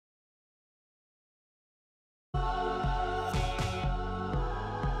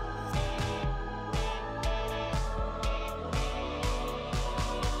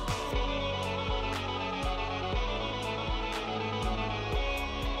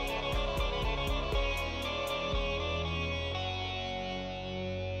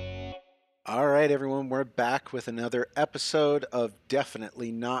right, everyone, we're back with another episode of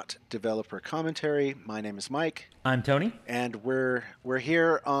Definitely Not Developer Commentary. My name is Mike. I'm Tony. And we're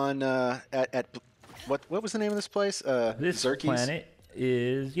here on at what was the name of this place? This Zerkie's? planet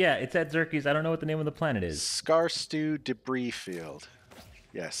is it's at Zerkie's. I don't know what the name of the planet is. Scarstew Debris Field.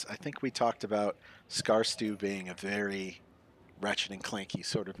 Yes, I think we talked about Scarstew being a very Ratchet and Clanky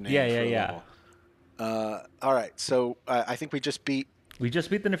sort of name. Yeah. All right, so I think we just beat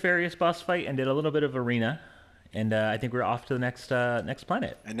the Nefarious boss fight and did a little bit of arena, and I think we're off to the next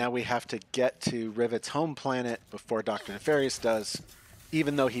planet. And now we have to get to Rivet's home planet before Dr. Nefarious does,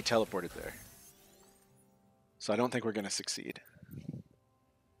 even though he teleported there. So I don't think we're going to succeed.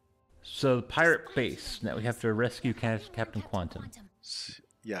 So the pirate base. Now we have to rescue Captain Quantum.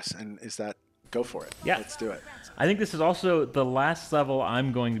 Yes, and is that... Go for it. Yeah. Let's do it. I think this is also the last level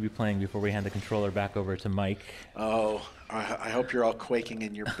I'm going to be playing before we hand the controller back over to Mike. Oh, I hope you're all quaking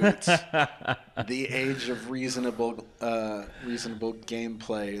in your boots. The age of reasonable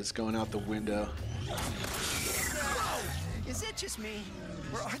gameplay is going out the window. Is it just me?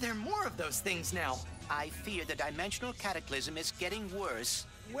 Or are there more of those things now? I fear the dimensional cataclysm is getting worse.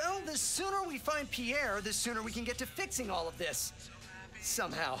 Well, the sooner we find Pierre, the sooner we can get to fixing all of this.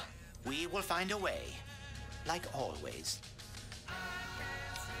 Somehow. We will find a way, like always.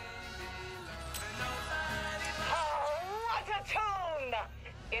 What a tune!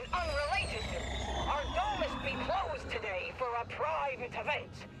 In unrelated news, our dome must be closed today for a private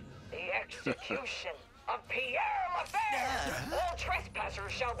event. The execution of Pierre Laferre. All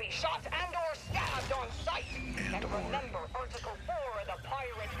trespassers shall be shot and or stabbed on sight. And remember Article 4 of the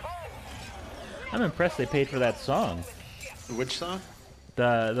Pirate Code. I'm impressed they paid for that song. Which song?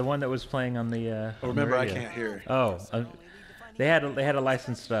 The one that was playing on the. Oh, remember, on I the radio. can't hear. Oh, they had a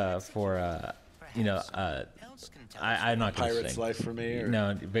license for I'm not gonna Pirate's sing. Life for Me? Or?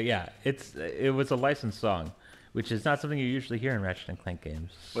 No, but yeah, it was a licensed song, which is not something you usually hear in Ratchet and Clank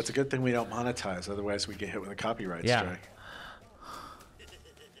games. Well, it's a good thing we don't monetize, otherwise we get hit with a copyright Yeah. strike.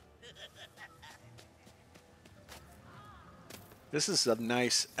 This is a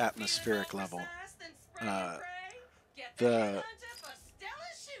nice atmospheric level.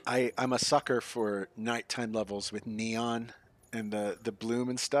 I'm a sucker for nighttime levels with neon and the bloom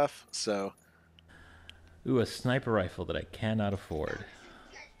and stuff, so... Ooh, a sniper rifle that I cannot afford.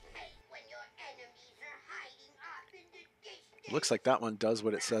 Looks like that one does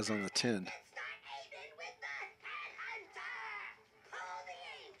what it says on the tin.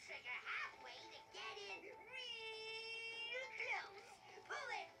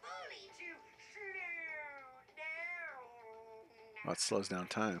 Oh, it slows down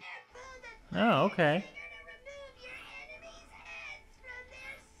time. Oh, okay.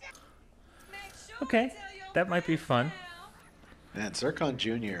 Okay, that might be fun. Man, Zircon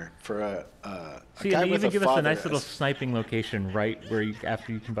Jr. for a See, guy they with even a give us a father nice little as- sniping location right where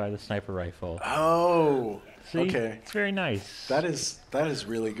after you can buy the sniper rifle. Oh, See? okay. It's very nice. That is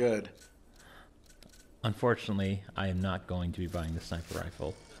really good. Unfortunately, I am not going to be buying the sniper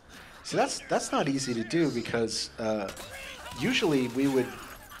rifle. See, that's not easy to do because usually we would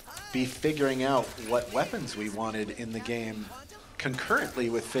be figuring out what weapons we wanted in the game concurrently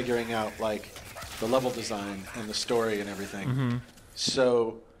with figuring out like the level design and the story and everything. Mm-hmm.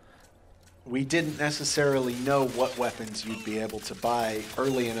 So we didn't necessarily know what weapons you'd be able to buy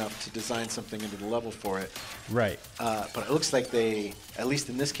early enough to design something into the level for it. Right. But it looks like they, at least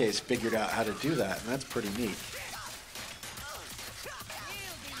in this case, figured out how to do that, and that's pretty neat.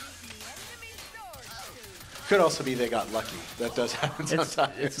 Could also be they got lucky. That does happen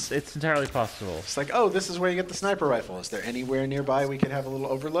sometimes. It's entirely possible. It's like, oh, this is where you get the sniper rifle. Is there anywhere nearby we could have a little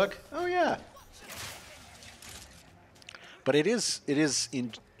overlook? Oh, yeah. But it is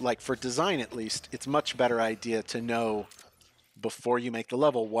in, like, for design at least, it's much better idea to know before you make the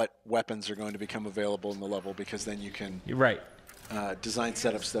level what weapons are going to become available in the level, because then you can You're right. design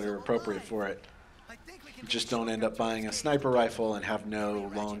setups that are appropriate for it. You just don't end up buying a sniper rifle and have no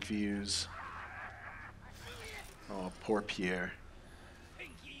long views. Oh, poor Pierre.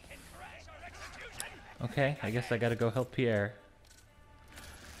 Okay, I guess I gotta go help Pierre.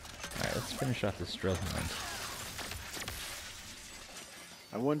 Alright, let's finish off this drill hunt.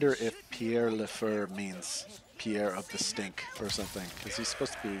 I wonder if Pierre Lefeur means Pierre of the Stink or something, because he's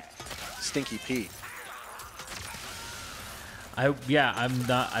supposed to be Stinky Pete. I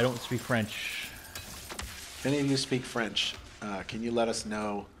don't speak French. If any of you speak French, can you let us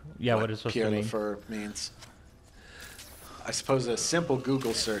know what it's supposed Pierre to mean? Lefeur means? I suppose a simple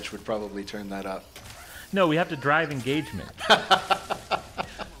Google search would probably turn that up. No, we have to drive engagement.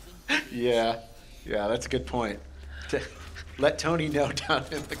 Yeah, that's a good point. let Tony know down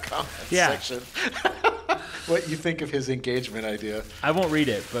in the comments section what you think of his engagement idea. I won't read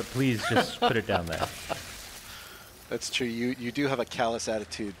it, but please just put it down there. That's true. You do have a callous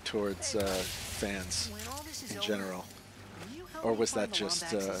attitude towards fans in general. Or was that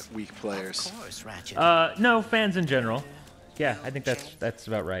just weak players? Of course, Ratchet. No, fans in general. Yeah, I think that's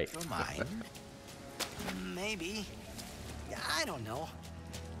about right. Mine. Maybe. I don't know.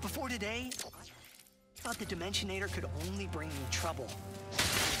 Before today, I thought the Dimensionator could only bring me trouble.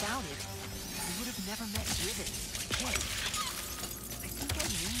 Without it, I would have never met Rivet. Wait, I think I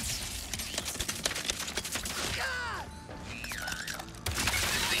mean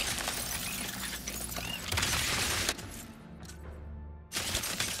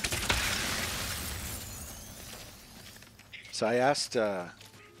So I asked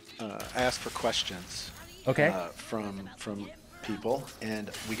for questions. Okay. From people, and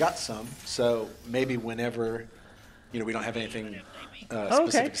we got some. So maybe whenever, we don't have anything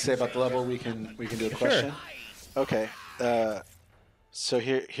specific to say about the level, we can do a question. Okay. So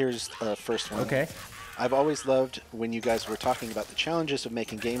here's the first one. Okay. I've always loved when you guys were talking about the challenges of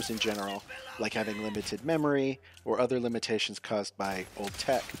making games in general, like having limited memory or other limitations caused by old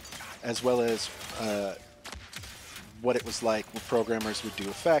tech, as well as what it was like when programmers would do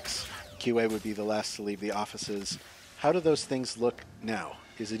effects. QA would be the last to leave the offices. How do those things look now?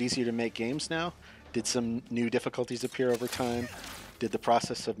 Is it easier to make games now? Did some new difficulties appear over time? Did the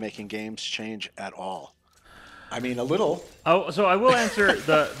process of making games change at all? I mean, a little. Oh, so I will answer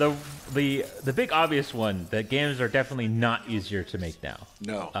the big obvious one, that games are definitely not easier to make now.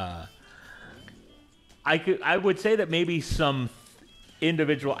 No. I would say that maybe some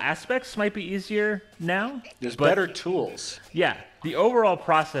individual aspects might be easier now. There's better tools. Yeah, the overall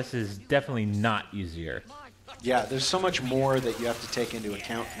process is definitely not easier. Yeah, there's so much more that you have to take into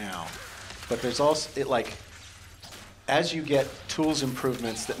account now. But there's also, as you get tools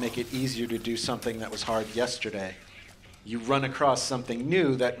improvements that make it easier to do something that was hard yesterday, you run across something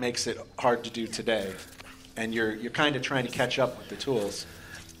new that makes it hard to do today. And you're kind of trying to catch up with the tools.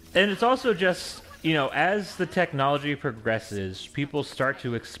 And it's also just, as the technology progresses, people start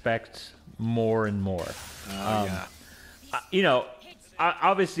to expect more and more.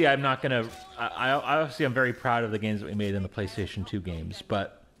 Obviously, I'm not going to... Obviously, I'm very proud of the games that we made in the PlayStation 2 games,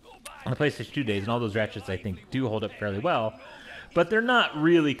 but on the PlayStation 2 days, and all those Ratchets, I think, do hold up fairly well, but they're not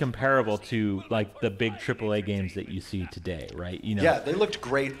really comparable to, like, the big AAA games that you see today, right? Yeah, they looked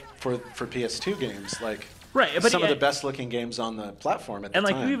great for PS2 games, like... Right, but some of the best-looking games on the platform at the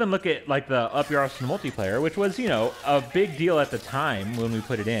time. And, you even look at, the Up Your Arsenal multiplayer, which was, a big deal at the time when we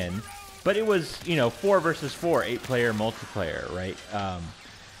put it in. But it was, 4 versus 4, 8-player multiplayer, right?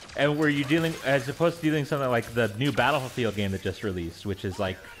 And where you dealing, as opposed to dealing something like the new Battlefield game that just released, which is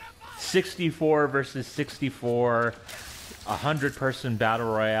 64 versus 64, 100-person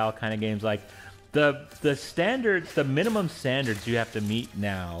battle royale kind of games. Like the standards, the minimum standards you have to meet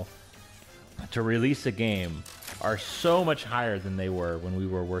now to release a game are so much higher than they were when we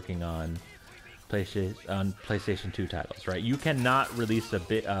were working on PlayStation 2 titles, right? You cannot release a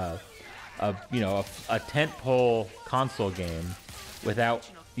tentpole console game without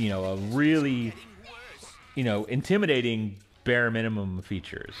a really intimidating bare minimum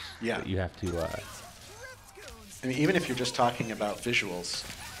features that you have to I mean, even if you're just talking about visuals,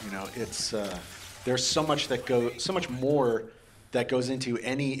 it's there's so much more that goes into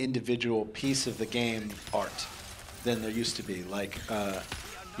any individual piece of the game art than there used to be.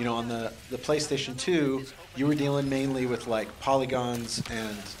 On the PlayStation 2, you were dealing mainly with polygons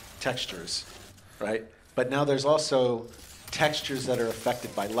and textures, right? But now there's also textures that are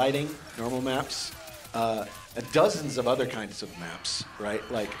affected by lighting, normal maps, dozens of other kinds of maps, right?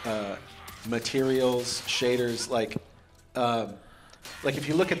 Materials, shaders, if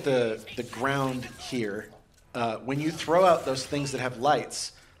you look at the ground here, when you throw out those things that have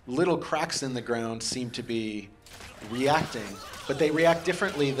lights, little cracks in the ground seem to be reacting, but they react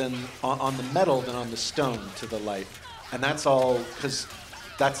differently than on the metal than on the stone to the light. And that's all because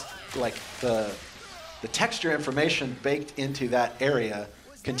that's the texture information baked into that area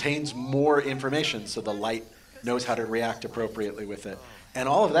contains more information, so the light knows how to react appropriately with it. And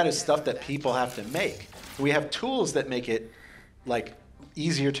all of that is stuff that people have to make. We have tools that make it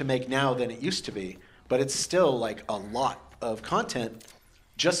easier to make now than it used to be, but it's still a lot of content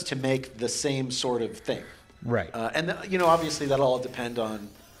just to make the same sort of thing. Right. And obviously that'll all depend on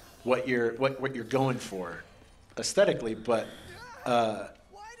what you're going for aesthetically, but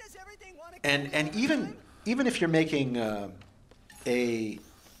and even if you're making a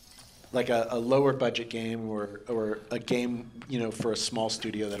lower budget game or a game for a small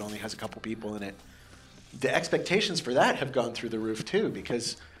studio that only has a couple people in it, the expectations for that have gone through the roof too,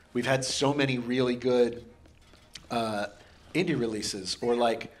 because we've had so many really good indie releases, or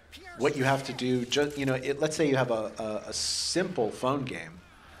like what you have to do. Just, you know, let's say you have a simple phone game,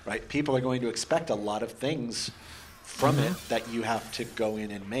 right? People are going to expect a lot of things from it that you have to go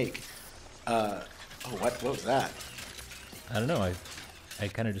in and make. What was that? I don't know. I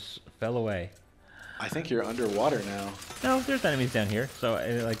kind of just fell away. I think you're underwater now. No, there's enemies down here, so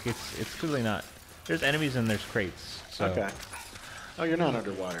like it's clearly not. There's enemies and there's crates. So. Okay. Oh, you're not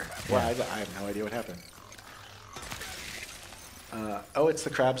underwater. Yeah. Well, I have no idea what happened. Oh, it's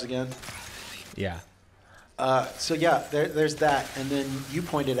the crabs again. Yeah. So yeah, there's that, and then you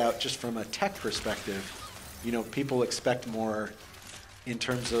pointed out, just from a tech perspective, you know, people expect more in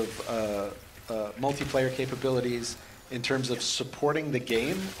terms of multiplayer capabilities, in terms of supporting the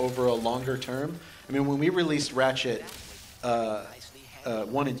game over a longer term. I mean, when we released Ratchet 1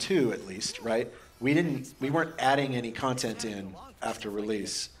 and 2, at least, right? We weren't adding any content in after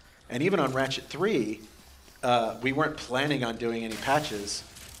release, and even on Ratchet 3, we weren't planning on doing any patches.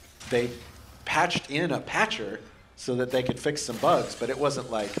 They patched in a patcher so that they could fix some bugs, but it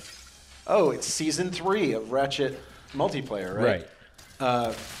wasn't like, oh, it's season 3 of Ratchet multiplayer, right?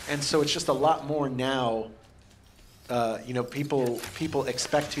 And so it's just a lot more now. You know, people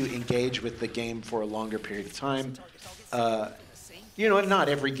expect to engage with the game for a longer period of time. You know, not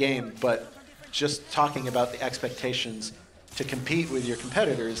every game, but just talking about the expectations to compete with your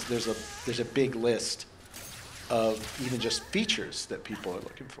competitors, there's a big list of even just features that people are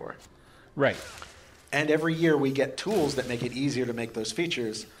looking for. Right. And every year we get tools that make it easier to make those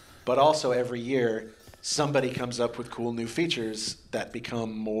features, but also every year somebody comes up with cool new features that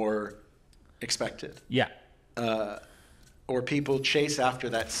become more expected. Yeah. Or people chase after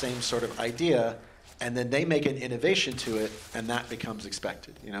that same sort of idea, and then they make an innovation to it, and that becomes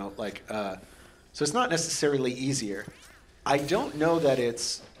expected. You know, like, so it's not necessarily easier. I don't know that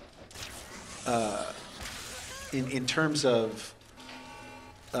it's in terms of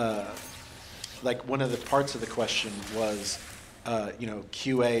like, one of the parts of the question was, you know,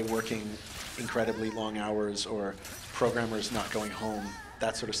 QA working incredibly long hours, or programmers not going home,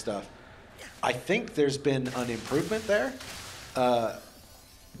 that sort of stuff. I think there's been an improvement there,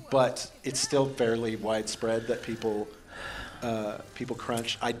 but it's still fairly widespread that people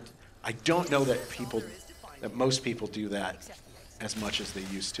crunch. I don't know that most people do that as much as they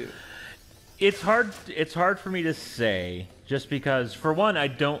used to. It's hard for me to say, just because, for one, I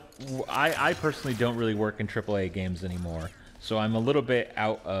personally don't really work in AAA games anymore, so I'm a little bit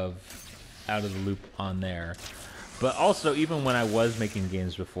out of the loop on there. But also, even when I was making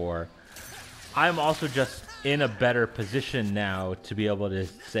games before, I'm also just in a better position now to be able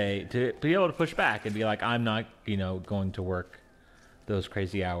to push back and be like, I'm not, you know, going to work those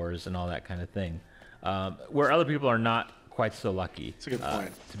crazy hours and all that kind of thing. Where other people are not quite so lucky. That's a good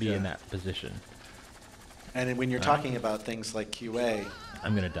point. To be in that position. And when you're talking about things like QA,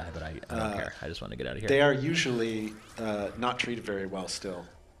 I'm gonna die, but I don't care. I just want to get out of here. They are usually not treated very well still.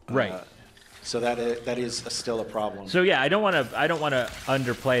 Right. So that is still a problem. So yeah, I don't want to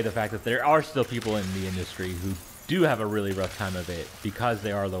underplay the fact that there are still people in the industry who do have a really rough time of it because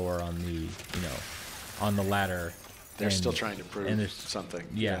they are lower on the, you know, on the ladder. They're still trying to prove something.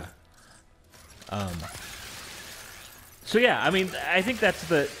 Yeah. So yeah, I mean, I think that's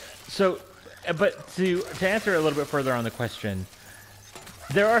but to answer a little bit further on the question,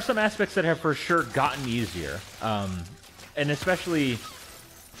 there are some aspects that have for sure gotten easier, and especially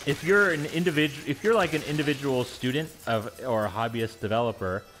if you're like an individual student or a hobbyist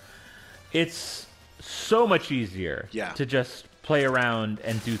developer, it's so much easier to just play around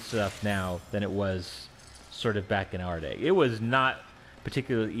and do stuff now than it was sort of back in our day. It was not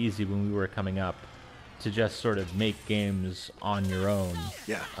particularly easy when we were coming up to just sort of make games on your own.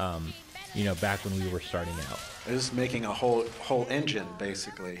 Yeah. You know, back when we were starting out. It was making a whole engine,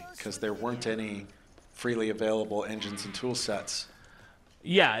 basically, because there weren't any freely available engines and tool sets.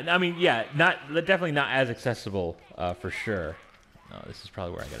 Yeah, I mean, definitely not as accessible, for sure. Oh, this is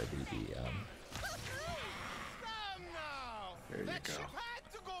probably where I gotta do the. There you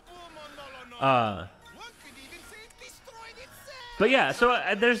go. But yeah, so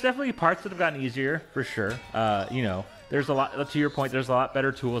there's definitely parts that have gotten easier, for sure. You know, there's a lot, to your point, there's a lot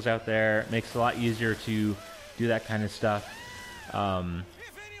better tools out there. It makes it a lot easier to do that kind of stuff.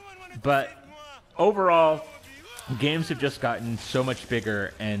 But overall, games have just gotten so much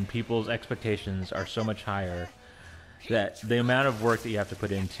bigger and people's expectations are so much higher that the amount of work that you have to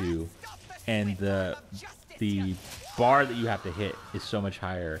put into and the bar that you have to hit is so much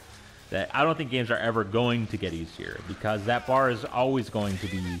higher that I don't think games are ever going to get easier, because that bar is always going to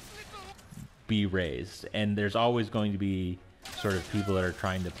be raised, and there's always going to be sort of people that are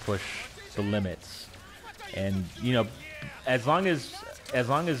trying to push the limits. And you know, as long as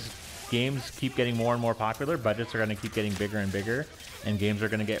games keep getting more and more popular, budgets are going to keep getting bigger and bigger, and games are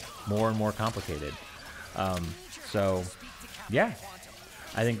going to get more and more complicated. So, yeah,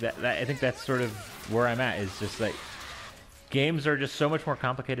 I think that's sort of where I'm at. Is just like games are just so much more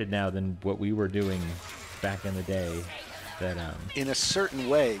complicated now than what we were doing back in the day. That in a certain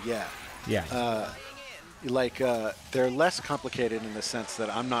way, yeah. Yeah. They're less complicated in the sense that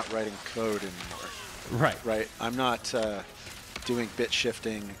I'm not writing code anymore. Right. I'm not doing bit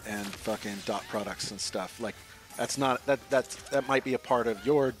shifting and fucking dot products and stuff. Like, that might be a part of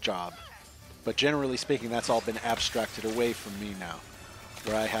your job, but generally speaking, that's all been abstracted away from me now,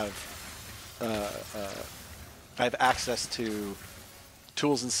 where I have access to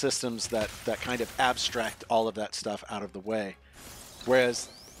tools and systems that kind of abstract all of that stuff out of the way. Whereas,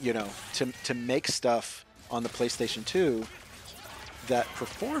 you know, to make stuff on the PlayStation 2 that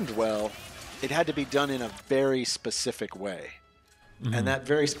performed well, it had to be done in a very specific way. Mm-hmm. And that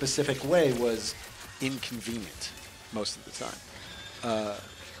very specific way was inconvenient most of the time.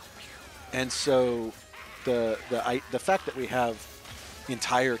 And so the fact that we have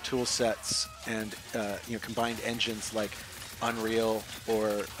entire tool sets and combined engines like Unreal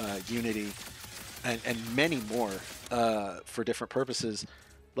or Unity and many more for different purposes,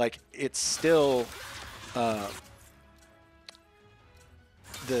 like it's still do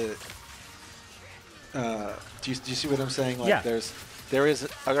you see what I'm saying? Like, yeah. There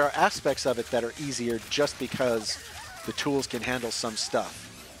are aspects of it that are easier just because the tools can handle some stuff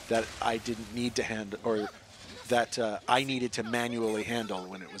that I didn't need to handle, or that I needed to manually handle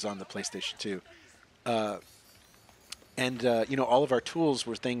when it was on the PlayStation 2. All of our tools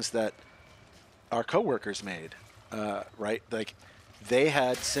were things that our coworkers made, right? Like, they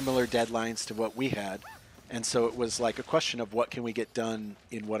had similar deadlines to what we had, and so it was like a question of what can we get done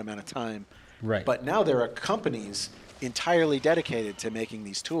in what amount of time. Right. But now there are companies entirely dedicated to making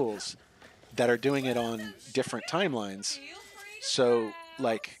these tools that are doing it on different timelines. So,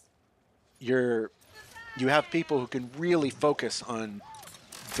 like, you have people who can really focus on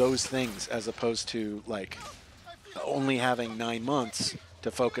those things as opposed to, like, only having 9 months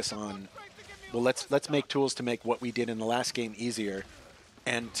to focus on, well, let's make tools to make what we did in the last game easier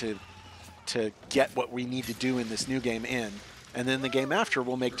and to get what we need to do in this new game in. And then the game after,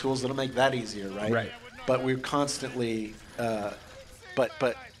 we'll make tools that'll make that easier, right? Right. But we're constantly,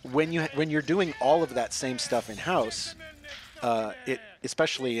 but when you're doing all of that same stuff in house,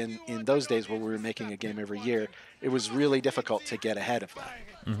 especially in those days where we were making a game every year, it was really difficult to get ahead of that.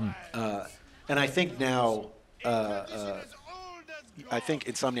 Mm-hmm. And I think now, I think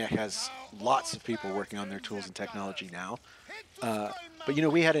Insomniac has lots of people working on their tools and technology now. But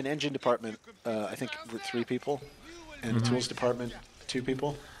we had an engine department, I think with 3 people. And the tools department, 2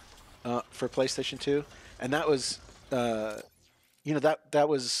 people for PlayStation 2, and that was, that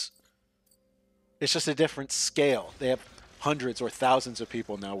was. It's just a different scale. They have hundreds or thousands of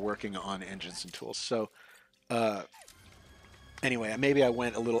people now working on engines and tools. So, anyway, maybe I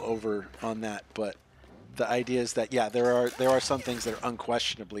went a little over on that, but the idea is that there are some things that are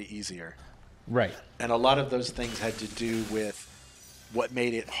unquestionably easier, right? And a lot of those things had to do with what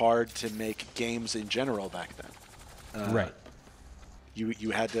made it hard to make games in general back then. Right.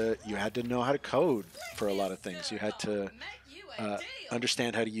 You had to know how to code for a lot of things. You had to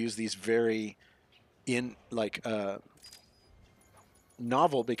understand how to use these very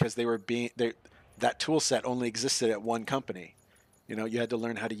novel, because that tool set only existed at one company. You had to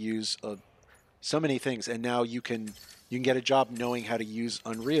learn how to use so many things, and now you can get a job knowing how to use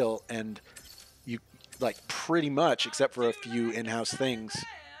Unreal, and you, like, pretty much, except for a few in-house things,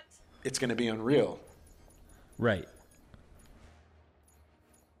 it's going to be Unreal. Right.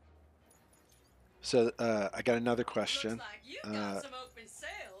 So I got another question. The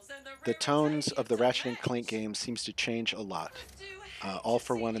tones of the Ratchet and Clank games seems to change a lot. All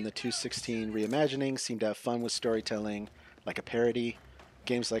for One and the 2.16 reimagining seem to have fun with storytelling, like a parody.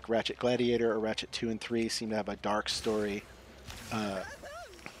 Games like Ratchet Gladiator or Ratchet 2 and 3 seem to have a dark story.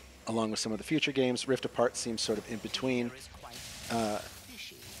 Along with some of the future games, Rift Apart seems sort of in between.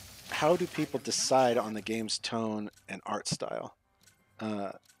 How do people decide on the game's tone and art style?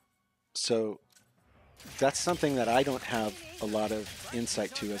 So that's something that I don't have a lot of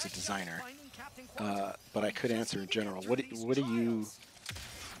insight to as a designer, but I could answer in general. What do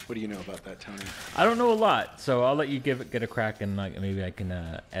you know about that, Tony? I don't know a lot, so I'll let you get a crack, and maybe I can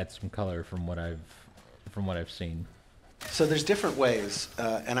add some color from what I've seen. So there's different ways,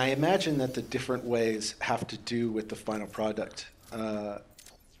 and I imagine that the different ways have to do with the final product.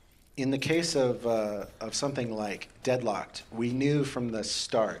 in the case of something like Deadlocked, we knew from the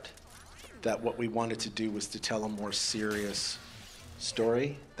start that what we wanted to do was to tell a more serious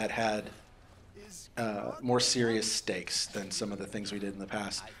story that had more serious stakes than some of the things we did in the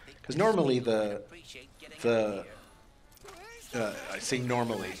past. Because normally I say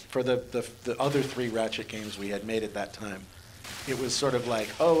normally, for the other 3 Ratchet games we had made at that time, it was sort of like,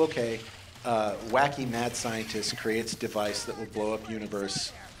 oh, okay, wacky mad scientist creates a device that will blow up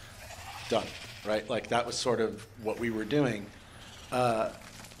universe, done, right? Like, that was sort of what we were doing.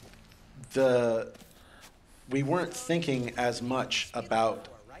 We weren't thinking as much about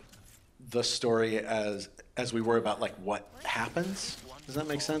the story as we were about, like, what happens. Does that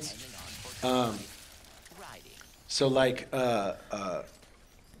make sense? So, like,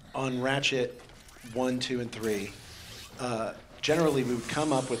 on Ratchet 1, 2, and 3, generally we would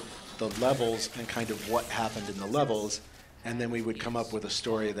come up with the levels and kind of what happened in the levels, and then we would come up with a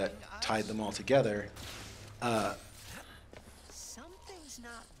story that tied them all together. Something's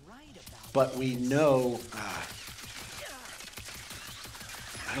not right about But we know...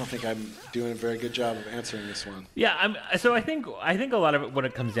 I don't think I'm doing a very good job of answering this one. Yeah, so I think a lot of it, what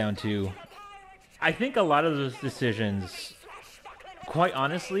it comes down to, I think a lot of those decisions, quite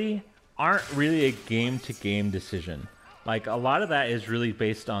honestly, aren't really a game-to-game decision. Like, a lot of that is really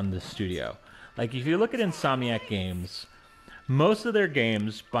based on the studio. Like, if you look at Insomniac games, most of their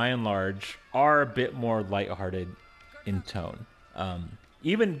games, by and large, are a bit more lighthearted in tone.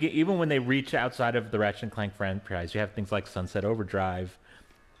 Even when they reach outside of the Ratchet and Clank franchise, you have things like Sunset Overdrive.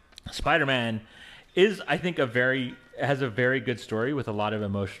 Spider-Man is, I think, has a very good story with a lot of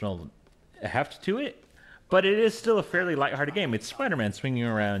emotional heft to it, but it is still a fairly lighthearted game. It's Spider-Man swinging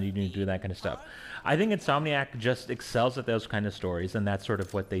around, you do that kind of stuff. I think Insomniac just excels at those kind of stories, and that's sort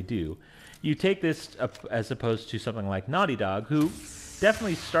of what they do. You take this as opposed to something like Naughty Dog, who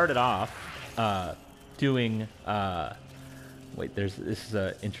definitely started off doing... wait, this is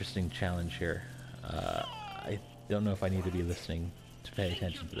an interesting challenge here. I don't know if I need to be listening to pay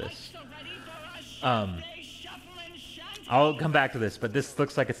attention to this. I'll come back to this, but this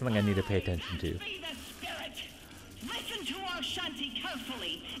looks like it's something I need to pay attention to. Listen to our shanty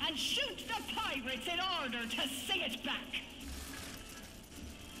carefully and shoot the pirates in order to sing it back.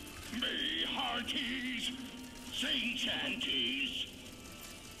 Me hearties, sing shanties.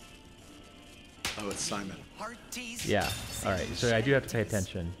 Oh, it's Simon. Hearties. Yeah, alright, so I do have to pay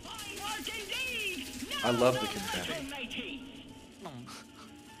attention. I love the confetti.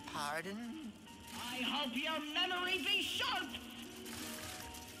 Pardon? I hope your memory be sharp.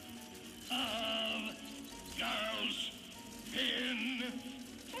 Of girls in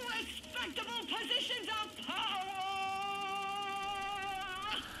Respectable positions of power.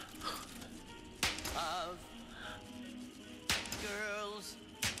 Of girls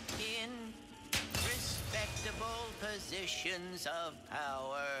in respectable positions of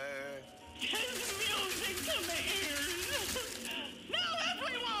power. 'Tis music to the ears. Now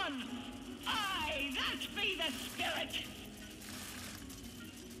everyone, I that be the spirit,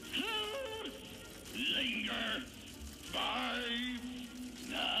 who linger by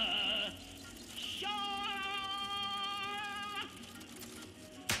the shore.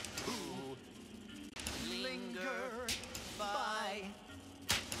 Who linger by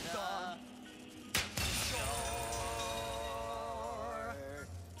the shore.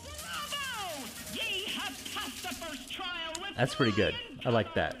 Bravo! Ye have passed the first trial with That's pretty good. I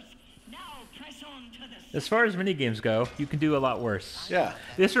like that. Now press on to the As far as minigames go, you can do a lot worse. Yeah.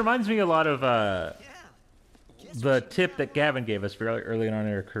 This reminds me a lot of the tip that Gavin gave us very early on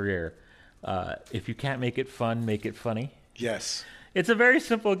in her career. If you can't make it fun, make it funny. Yes. It's a very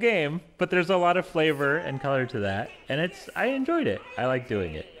simple game, but there's a lot of flavor and color to that, and I enjoyed it. I like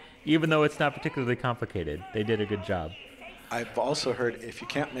doing it. Even though it's not particularly complicated. They did a good job. I've also heard if you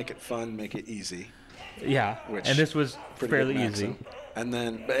can't make it fun, make it easy. Yeah, Which and this was Pretty fairly good easy. maxim. And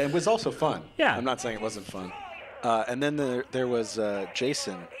then, but it was also fun. Yeah. I'm not saying it wasn't fun. And then there was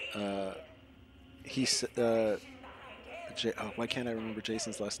Jason. Why can't I remember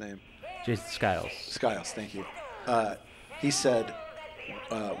Jason's last name? Jason Skiles. Skiles, thank you. He said,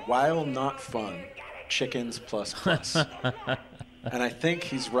 while not fun, chickens plus plus. And I think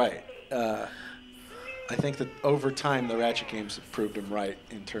he's right. I think that over time, the Ratchet games have proved him right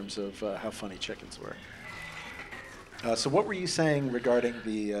in terms of how funny chickens were. So what were you saying regarding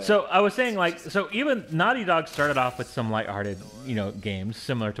the... So I was saying, so even Naughty Dog started off with some lighthearted, games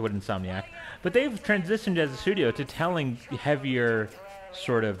similar to what Insomniac, but they've transitioned as a studio to telling heavier,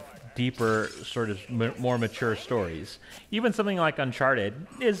 sort of deeper, sort of more mature stories. Even something like Uncharted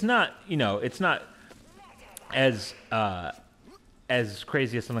is not, it's not as as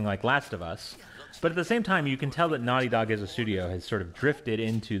crazy as something like Last of Us. But at the same time, you can tell that Naughty Dog as a studio has sort of drifted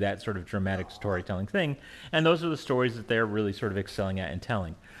into that sort of dramatic storytelling thing, and those are the stories that they're really sort of excelling at and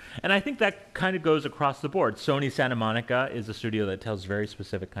telling. And I think that kind of goes across the board. Sony Santa Monica is a studio that tells very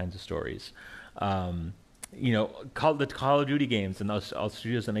specific kinds of stories. You know, the Call of Duty games and those all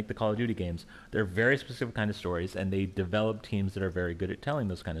studios that make the Call of Duty games, they're very specific kind of stories, and they develop teams that are very good at telling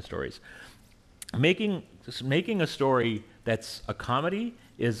those kind of stories. Making a story that's a comedy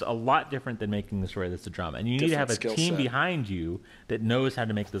is a lot different than making a story that's a drama. And you need to have a team behind you that knows how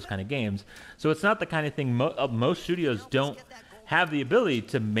to make those kind of games. So it's not the kind of thing most studios don't have the ability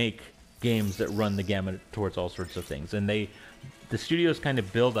to make games that run the gamut towards all sorts of things. And the studios kind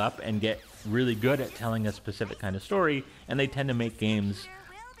of build up and get really good at telling a specific kind of story, and they tend to make games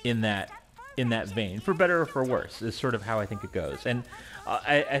in that vein, for better or for worse, is sort of how I think it goes. And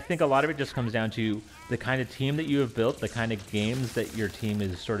I think a lot of it just comes down to the kind of team that you have built, the kind of games that your team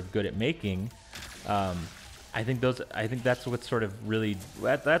is sort of good at making. I think that's what sort of really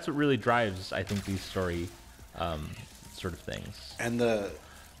that's what really drives, I think, these story sort of things. And the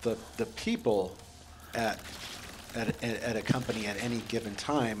people at a company at any given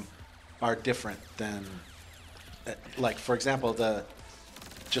time are different than, like, for example,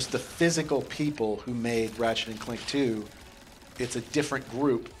 just the physical people who made Ratchet and Clank 2, it's a different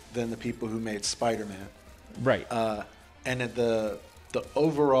group than the people who made Spider-Man. Right. And the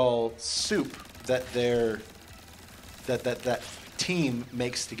overall soup that that team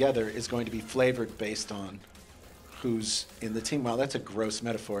makes together is going to be flavored based on who's in the team. Wow, that's a gross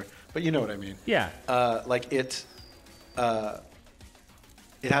metaphor, but you know what I mean. Yeah. Like it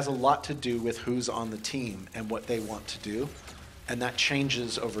has a lot to do with who's on the team and what they want to do, and that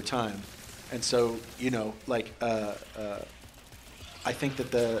changes over time. And so, you know, like I think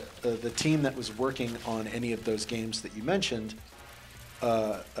that the team that was working on any of those games that you mentioned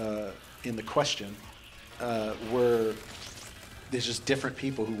in the question there's just different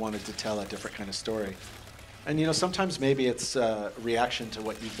people who wanted to tell a different kind of story. And, you know, sometimes maybe it's a reaction to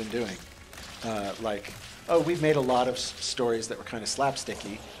what you've been doing. Like, oh, we've made a lot of stories that were kind of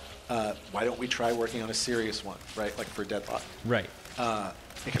slapsticky. Why don't we try working on a serious one, right? Like for Deadlock. Right.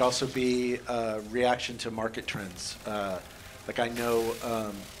 It could also be a reaction to market trends. Like I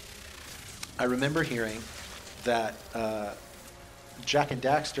know, I remember hearing that Jak and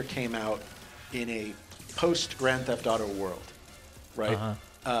Daxter came out in a post-Grand Theft Auto world, right?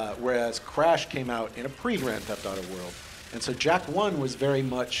 Whereas Crash came out in a pre-Grand Theft Auto world. And so Jak 1 was very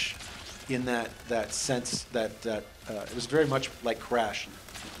much in that sense that it was very much like Crash,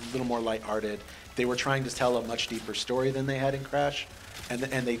 a little more lighthearted. They were trying to tell a much deeper story than they had in Crash, and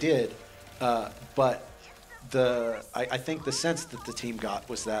they did. But I think the sense that the team got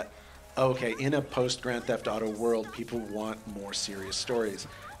was that, okay, in a post-Grand Theft Auto world, people want more serious stories.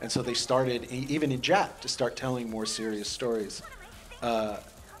 And so they started, even in Jak, to start telling more serious stories.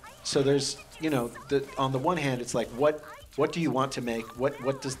 So there's, you know, on the one hand, it's like, what do you want to make?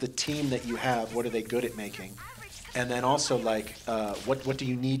 What does the team that you have, what are they good at making? And then also, like, what do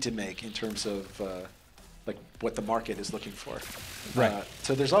you need to make in terms of, like, what the market is looking for? Right.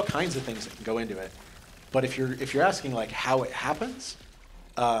 So there's all kinds of things that can go into it. But if you're asking, like, how it happens,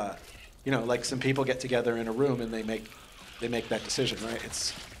 you know, like some people get together in a room and they make that decision, right?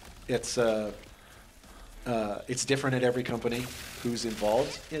 It's different at every company who's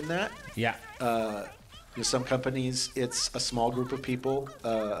involved in that. Yeah. You know, some companies, it's a small group of people,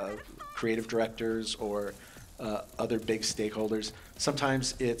 creative directors or other big stakeholders.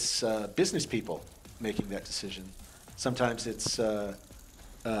 Sometimes it's business people making that decision. Sometimes it's,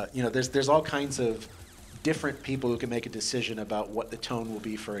 you know, there's all kinds of different people who can make a decision about what the tone will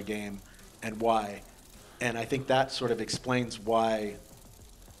be for a game and why. And I think that sort of explains why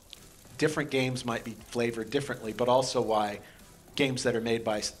different games might be flavored differently, but also why games that are made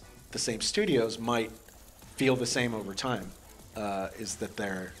by the same studios might feel the same over time. Is that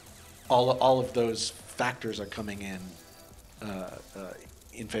they're all of those factors are coming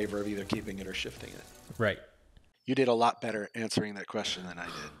in favor of either keeping it or shifting it. Right. You did a lot better answering that question than I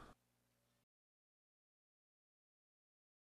did.